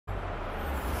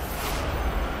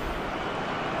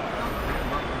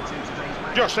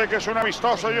Yo sé que es un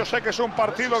amistoso, yo sé que es un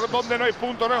partido donde no hay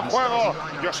puntos en juego,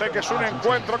 yo sé que es un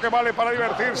encuentro que vale para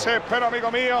divertirse, pero amigo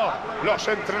mío, los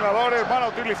entrenadores van a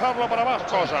utilizarlo para más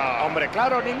cosas. Hombre,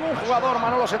 claro, ningún jugador,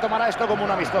 Manolo, se tomará esto como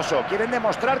un amistoso. Quieren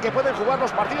demostrar que pueden jugar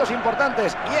los partidos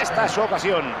importantes y esta es su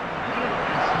ocasión.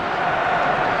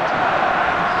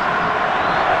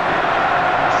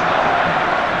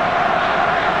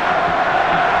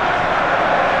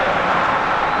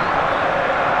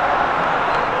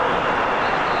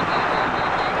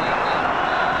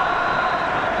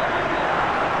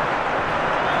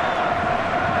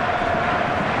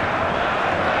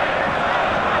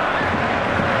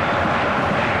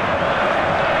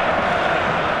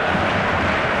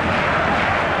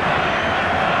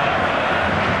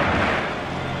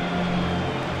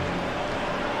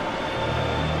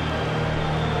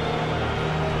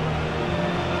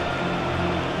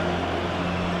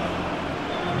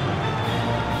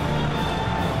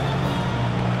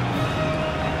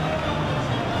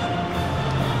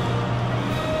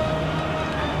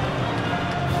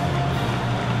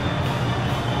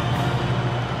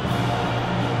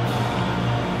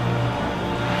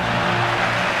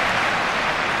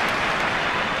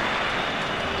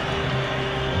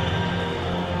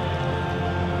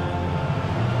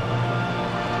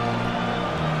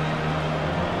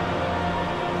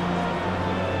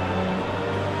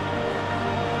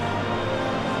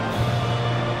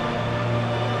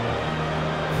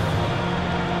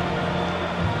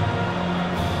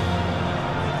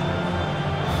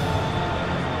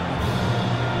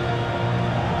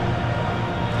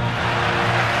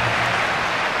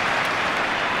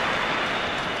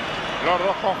 Los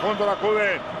dos conjuntos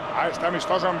acuden a este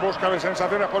amistoso en busca de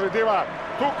sensaciones positivas.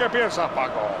 ¿Tú qué piensas,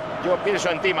 Paco? Yo pienso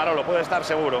en ti, Manolo, puedes estar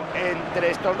seguro.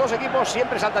 Entre estos dos equipos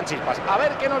siempre saltan chispas. A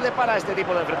ver qué nos depara este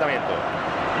tipo de enfrentamiento.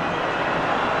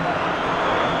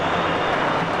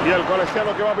 Y el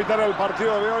colegiado que va a pitar el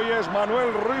partido de hoy es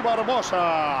Manuel Ruiz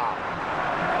Barbosa.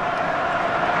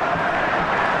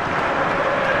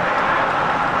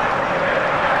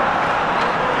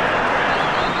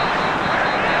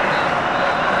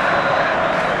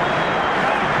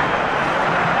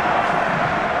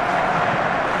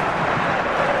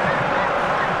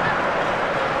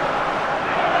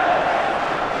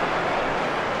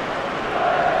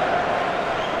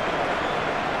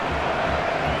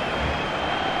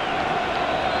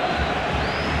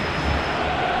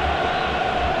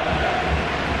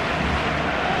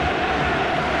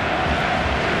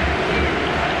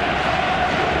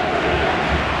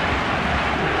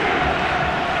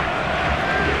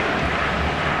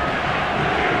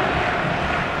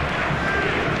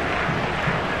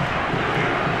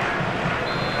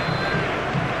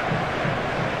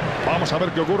 Vamos a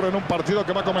ver qué ocurre en un partido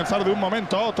que va a comenzar de un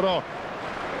momento a otro.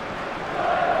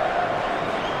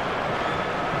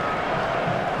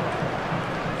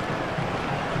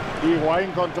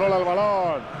 Higuaín controla el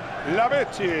balón.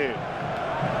 Lavechi.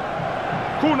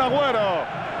 Kun Agüero.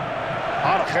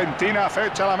 Argentina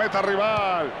acecha la meta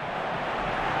rival.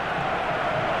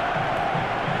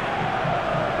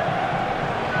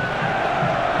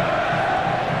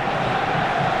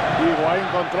 Higuaín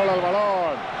controla el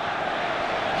balón.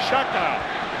 Shaka.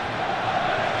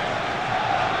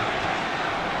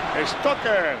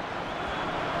 Stoker.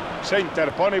 Se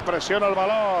interpone y presiona el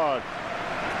balón.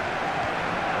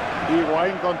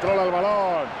 Higuaín controla el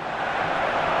balón.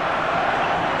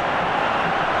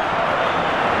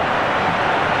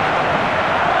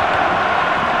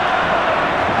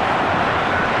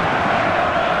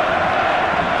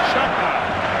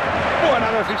 Shaka.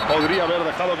 Buena decisión. Podría haber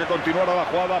dejado que continuara la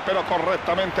jugada, pero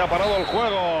correctamente ha parado el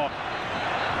juego.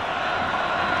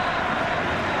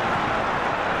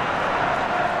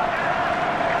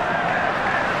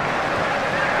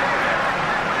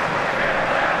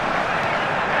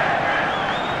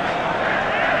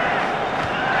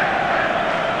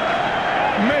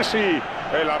 Messi,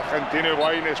 el argentino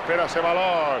Higuaín espera ese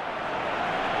balón.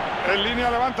 En línea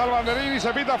levanta el banderín y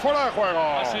se pita fuera de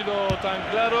juego. Ha sido tan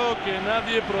claro que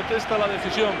nadie protesta la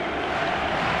decisión.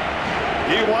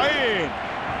 Higuaín.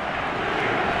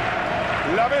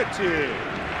 Lavechi.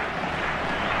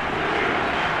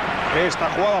 Esta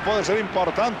jugada puede ser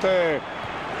importante.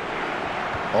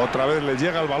 Otra vez le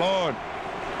llega el balón.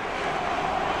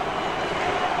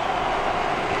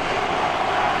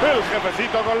 El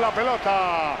jefecito con la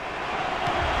pelota.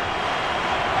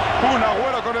 Un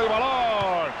Agüero con el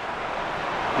balón.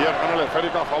 Pierde el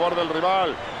esférico a favor del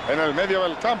rival en el medio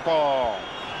del campo.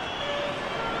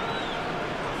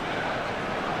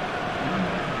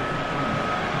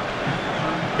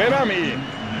 Berami.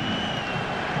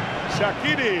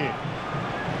 Shaqiri.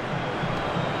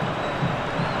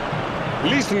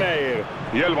 Lisner.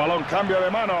 Y el balón cambia de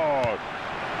manos.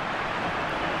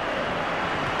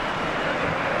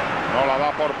 No la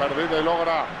da por perdida y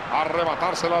logra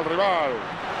arrebatársela al rival.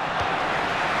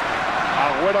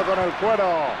 Agüero con el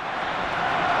cuero.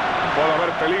 Puede haber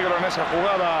peligro en esa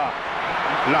jugada.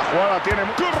 La jugada tiene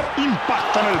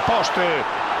impacto en el poste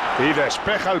y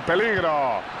despeja el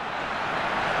peligro.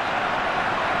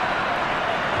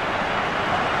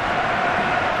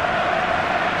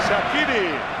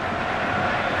 Shaqiri.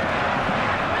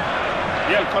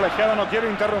 Y el colegiado no quiere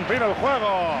interrumpir el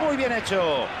juego. Muy bien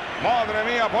hecho. Madre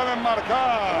mía, pueden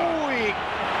marcar. Uy.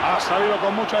 Ha salido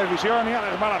con mucha decisión y ha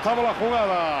desbaratado la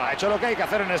jugada. Ha hecho lo que hay que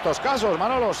hacer en estos casos,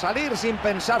 Manolo. Salir sin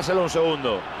pensárselo un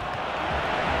segundo.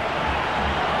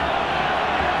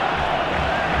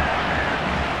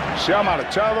 Se ha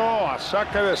marchado a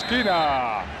saque de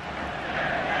esquina.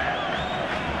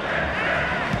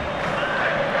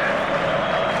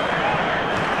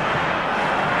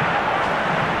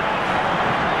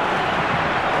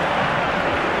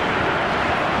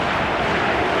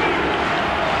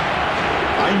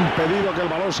 Ha impedido que el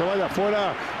balón se vaya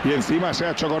fuera y encima se ha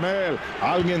hecho con él.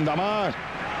 Alguien da más.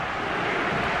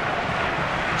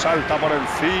 Salta por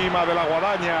encima de la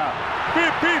guadaña.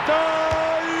 ¡Pipita!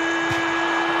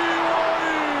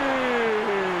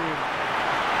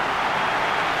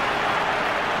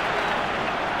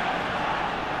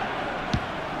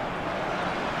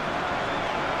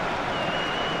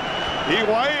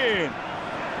 Higuaín.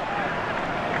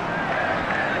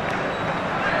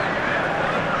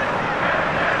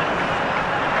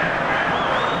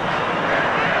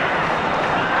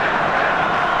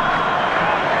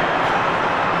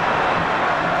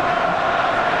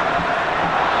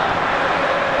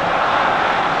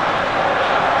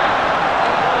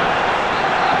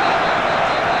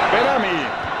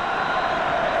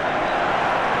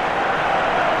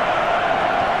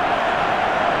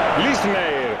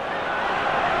 Lisner.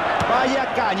 Vaya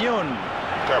cañón.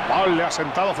 Qué mal le ha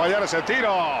sentado fallar ese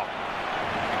tiro.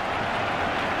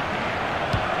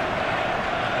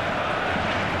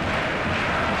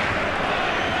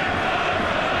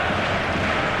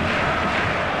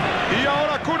 Y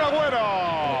ahora Kun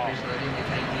Agüero.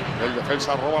 El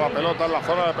defensa roba la pelota en la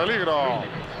zona de peligro.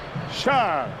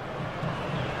 Shaq.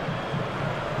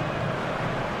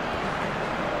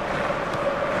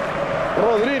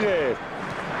 Rodríguez.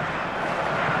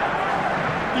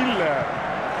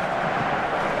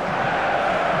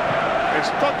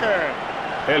 Stoker.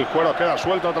 El cuero queda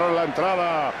suelto tras la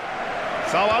entrada.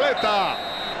 Zabaleta.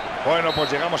 Bueno,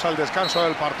 pues llegamos al descanso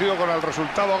del partido con el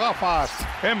resultado gafas.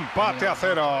 Empate a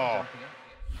 0.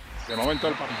 De momento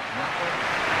el partido.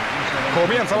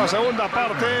 Comienza la segunda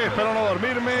parte. Espero no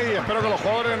dormirme y espero que los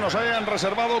jugadores nos hayan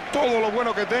reservado todo lo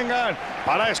bueno que tengan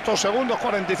para estos segundos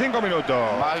 45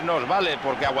 minutos. Más nos vale,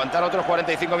 porque aguantar otros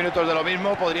 45 minutos de lo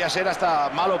mismo podría ser hasta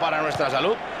malo para nuestra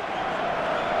salud.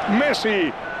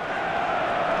 Messi.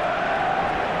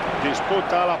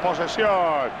 Disputa la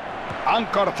posesión. Han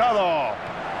cortado.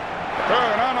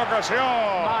 ¡Qué gran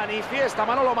ocasión! Manifiesta,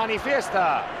 Manolo,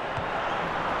 manifiesta.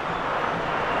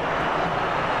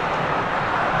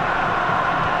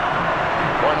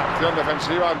 Buena acción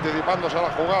defensiva anticipándose a la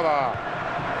jugada.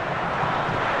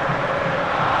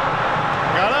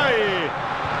 Garay.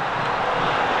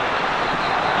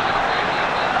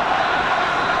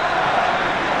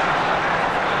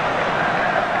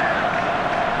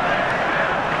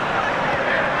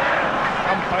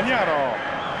 Campañaro.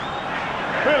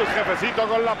 El jefecito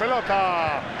con la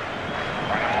pelota.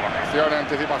 Buena colocación y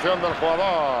anticipación del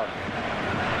jugador.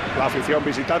 La afición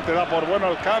visitante da por bueno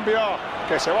el cambio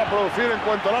que se va a producir en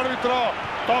cuanto el árbitro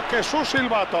toque su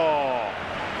silbato.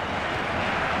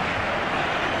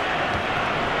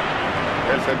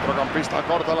 El centrocampista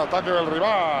corta el ataque del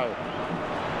rival.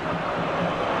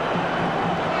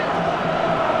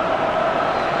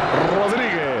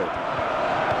 Rodríguez.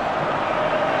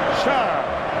 Shaq.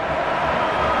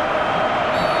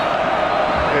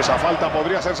 Esa falta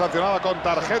podría ser sancionada con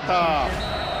tarjeta.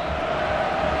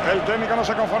 El técnico no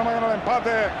se conforma con el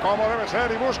empate, como debe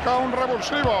ser, y busca un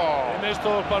revulsivo. En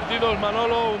estos partidos,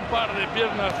 Manolo, un par de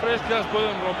piernas frescas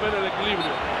pueden romper el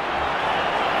equilibrio.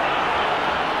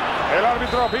 El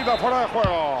árbitro pita fuera de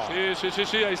juego.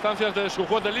 Sí, a instancias de su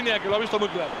juez de línea, que lo ha visto muy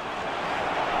claro.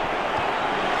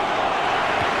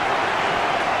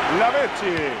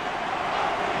 Lavechi.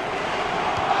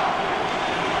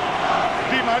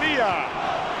 Di María.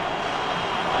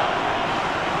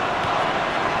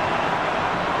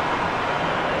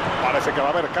 Parece que va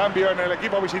a haber cambio en el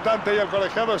equipo visitante y el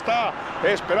colegiado está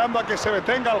esperando a que se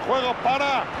detenga el juego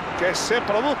para que se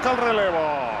produzca el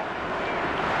relevo.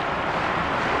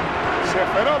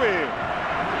 Seferovic.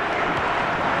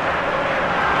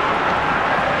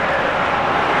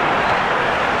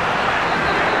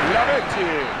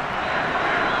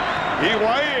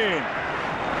 Higuaín.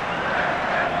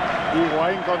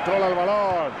 Higuaín controla el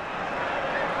balón.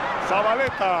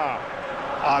 Zabaleta.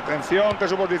 Atención que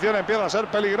su posición empieza a ser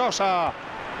peligrosa.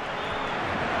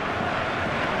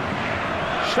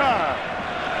 Shah.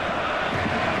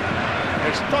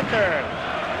 Stoker.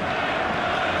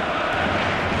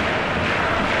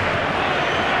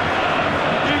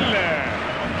 Hiller.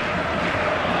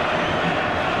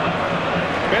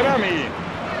 Berami.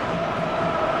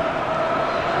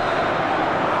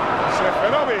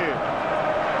 Seferovic.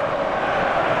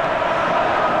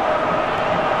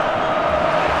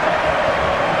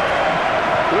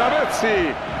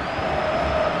 Lavezzi.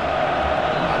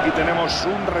 Aquí tenemos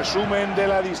un resumen de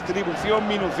la distribución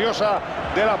minuciosa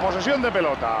de la posesión de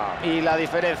pelota. Y la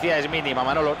diferencia es mínima,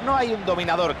 Manolo. No hay un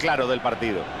dominador claro del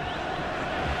partido.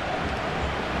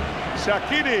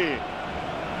 Shaqiri.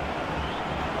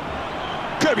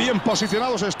 ¡Qué bien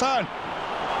posicionados están!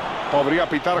 Podría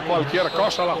pitar cualquier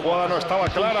cosa, la jugada no estaba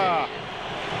clara.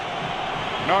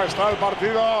 No está el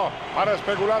partido para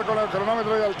especular con el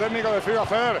cronómetro y el técnico decide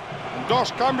hacer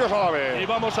dos cambios a la vez. Y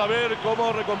vamos a ver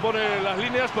cómo recompone las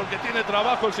líneas porque tiene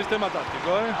trabajo el sistema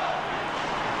táctico, ¿eh?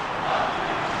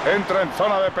 Entra en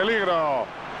zona de peligro.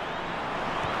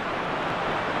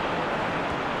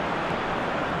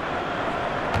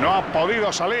 No ha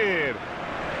podido salir.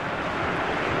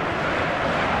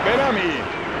 Berami.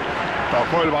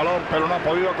 Tocó el balón, pero no ha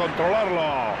podido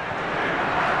controlarlo.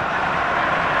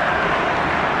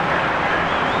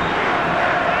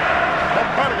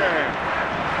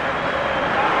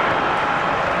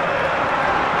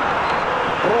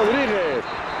 Rodríguez.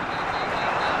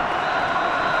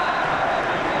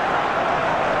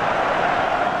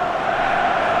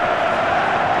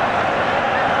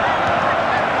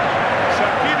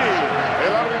 Shaqiri.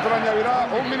 El árbitro añadirá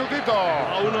un minutito.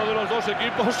 A uno de los dos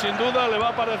equipos sin duda le va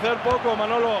a parecer poco,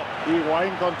 Manolo.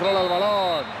 Higuaín controla el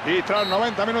balón. Y tras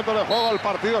 90 minutos de juego el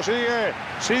partido sigue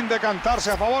sin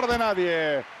decantarse a favor de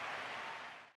nadie.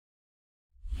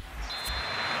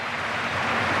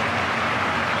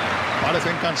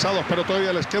 Parecen cansados, pero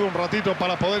todavía les queda un ratito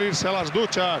para poder irse a las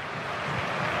duchas.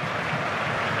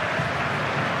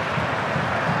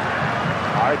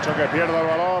 Ha hecho que pierda el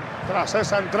balón tras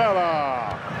esa entrada.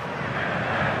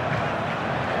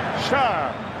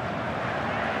 Shah.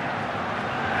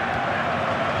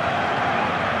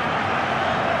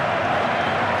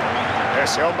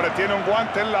 Ese hombre tiene un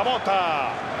guante en la bota.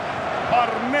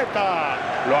 Barneta.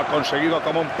 Lo ha conseguido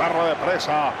como un perro de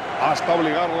presa hasta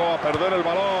obligarlo a perder el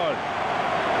balón.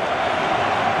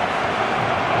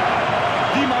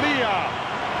 Di María.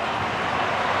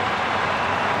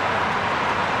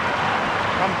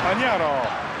 Campañaro.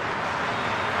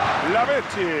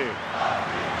 Lavezzi.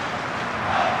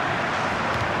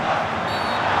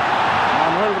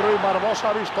 Manuel Ruiz Barbosa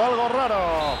ha visto algo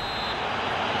raro.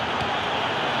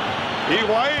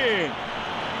 Higuaín.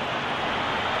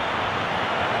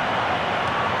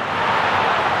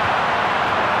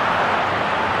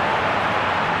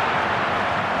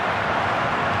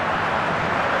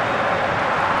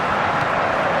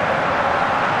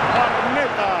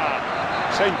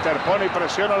 Se interpone y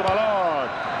presiona el balón.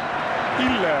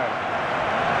 Hiller.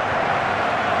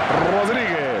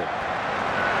 Rodríguez.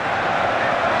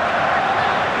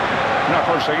 No ha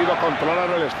conseguido controlar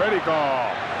el esférico.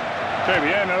 ¡Qué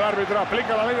bien! El árbitro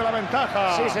aplica la ley de la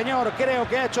ventaja. Sí, señor. Creo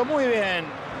que ha hecho muy bien.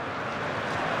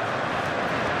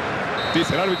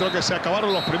 Dice el árbitro que se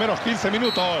acabaron los primeros 15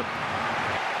 minutos.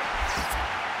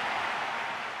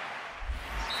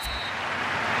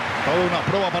 Toda una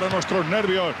prueba para nuestros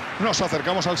nervios. Nos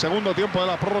acercamos al segundo tiempo de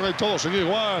la prórroga y todo sigue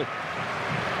igual.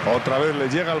 Otra vez le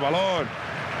llega el balón.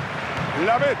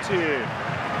 Lavezzi.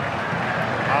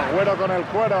 Agüero con el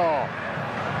cuero.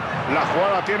 La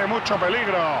jugada tiene mucho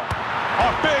peligro.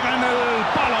 Pega en el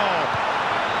palo.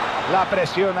 La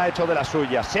presión ha hecho de la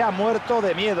suya. Se ha muerto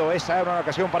de miedo. Esa era una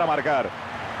ocasión para marcar.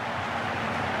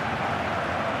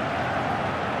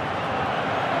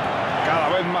 Cada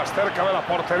vez más cerca de la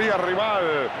portería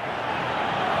rival.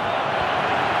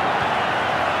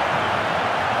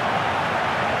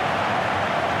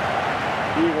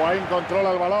 Higuaín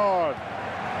controla el balón.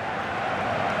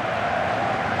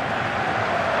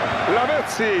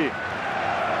 Lavezzi.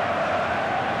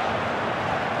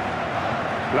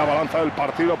 La balanza del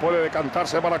partido puede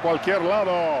decantarse para cualquier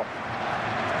lado.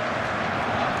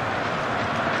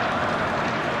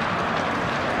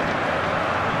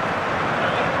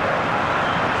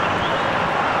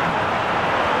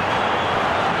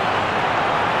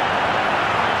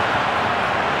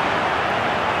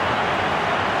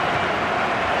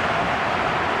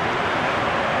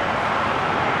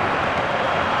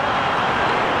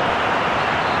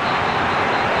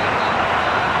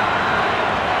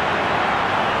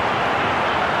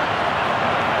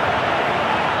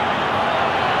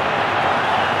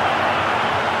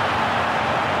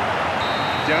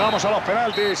 Llegamos a los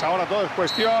penaltis. Ahora todo es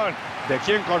cuestión de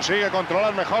quién consigue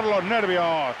controlar mejor los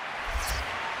nervios.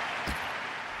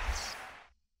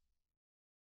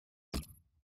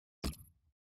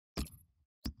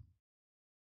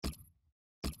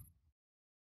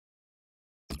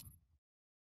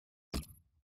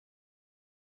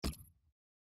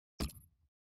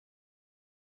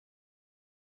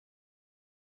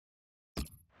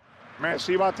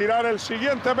 Messi va a tirar el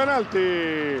siguiente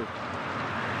penalti.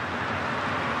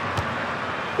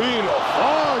 Y lo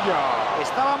falla.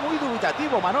 Estaba muy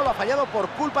dubitativo. Manolo ha fallado por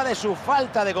culpa de su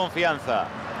falta de confianza.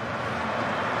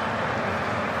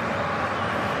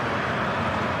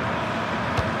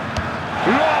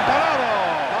 ¡Lo ha parado!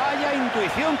 Vaya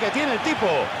intuición que tiene el tipo.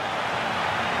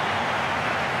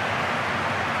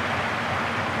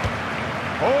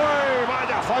 ¡Uy!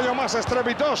 ¡Vaya fallo más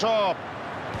estrepitoso!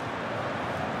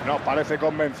 No parece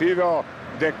convencido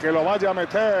de que lo vaya a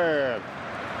meter.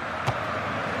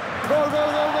 ¡Gol, gol, gol,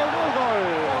 gol, gol, gol!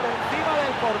 Por encima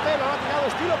del portero, lo ha tirado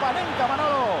estilo Panenka,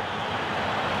 Manolo.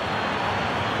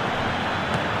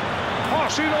 ¡Ha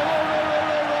sido gol, gol, gol,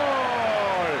 gol,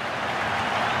 gol!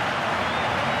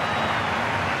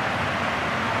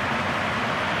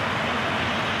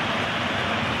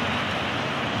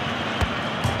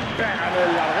 Pegan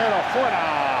el larguero fuera.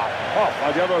 Ha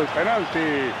fallado el penalti.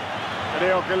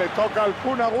 Creo que le toca al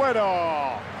Kun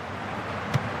Agüero.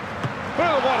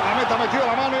 El guardameta ha metido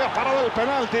la mano y ha parado el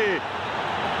penalti.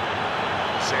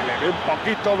 Se le ve un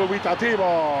poquito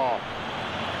dubitativo.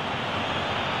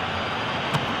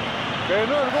 Que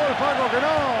no es gol, Paco, que no.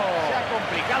 Se ha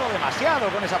complicado demasiado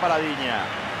con esa paradiña.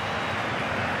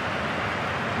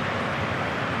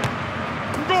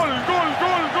 Gol, gol,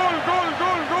 gol, gol, gol,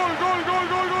 gol, gol, gol, gol,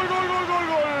 gol, gol, gol, gol, gol,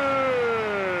 gol.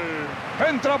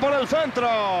 Entra por el centro.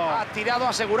 Ha tirado a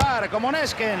asegurar, como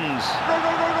Neskens. Gol,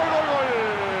 gol, gol, gol, gol, gol.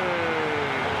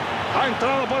 Ha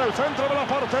entrado por el centro de la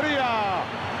portería.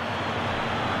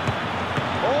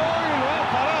 ¡Hoy lo ha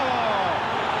parado!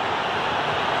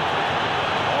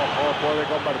 Ojo, puede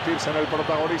convertirse en el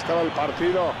protagonista del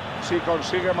partido si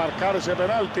consigue marcar ese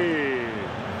penalti.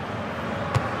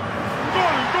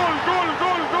 ¡Gol, gol, gol,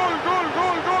 gol, gol, gol,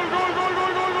 gol, gol, gol, gol,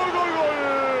 gol, gol, gol, gol,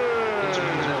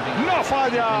 gol! ¡No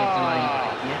falla!